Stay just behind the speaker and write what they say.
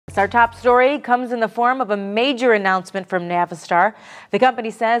Our top story comes in the form of a major announcement from Navistar. The company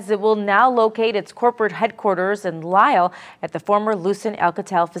says it will now locate its corporate headquarters in Lisle at the former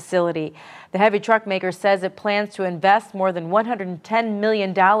Lucent-Alcatel facility. The heavy truck maker says it plans to invest more than $110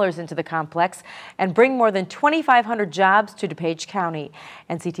 million into the complex and bring more than 2,500 jobs to DuPage County.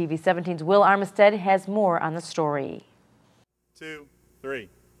 NCTV 17's Will Armistead has more on the story. 2, 3.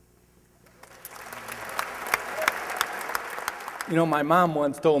 You know, my mom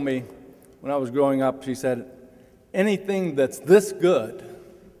once told me when I was growing up, she said, anything that's this good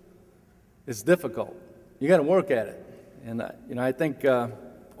is difficult. You got to work at it. And, I think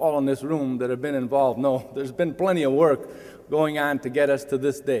all in this room that have been involved know there's been plenty of work going on to get us to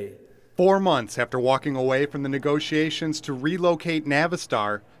this day. 4 months after walking away from the negotiations to relocate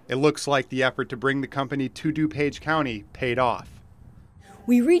Navistar, it looks like the effort to bring the company to DuPage County paid off.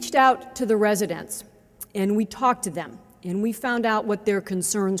 We reached out to the residents and we talked to them. And we found out what their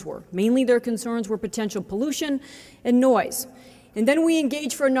concerns were. Mainly their concerns were potential pollution and noise. And then we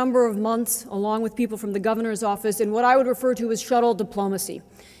engaged for a number of months along with people from the governor's office in what I would refer to as shuttle diplomacy.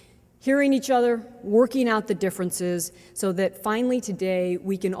 Hearing each other, working out the differences so that finally today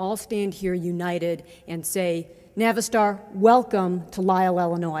we can all stand here united and say, Navistar, welcome to Lisle,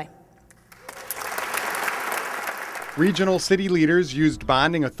 Illinois. Regional city leaders used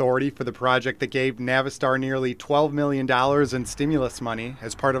bonding authority for the project that gave Navistar nearly $12 million in stimulus money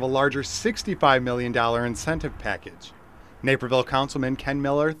as part of a larger $65 million incentive package. Naperville Councilman Ken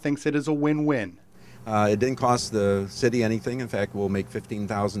Miller thinks it is a win-win. It didn't cost the city anything. In fact, we'll make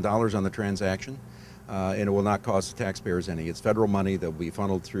 $15,000 on the transaction, and it will not cost the taxpayers any. It's federal money that will be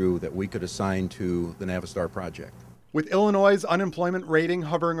funneled through that we could assign to the Navistar project. With Illinois' unemployment rating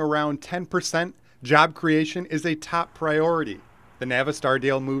hovering around 10%, job creation is a top priority. The Navistar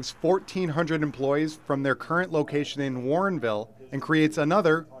deal moves 1,400 employees from their current location in Warrenville and creates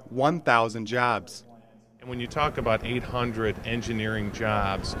another 1,000 jobs. And when you talk about 800 engineering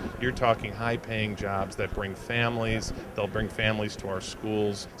jobs, you're talking high-paying jobs that bring families. They'll bring families to our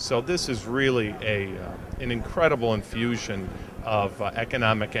schools. So this is really an incredible infusion of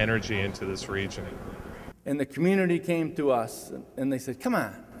economic energy into this region. And the community came to us and they said, come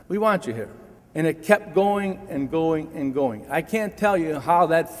on, we want you here. And it kept going and going and going. I can't tell you how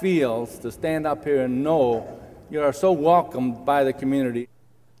that feels to stand up here and know you are so welcomed by the community.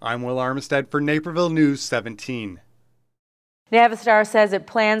 I'm Will Armistead for Naperville News 17. Navistar says it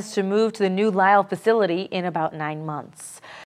plans to move to the new Lisle facility in about 9 months.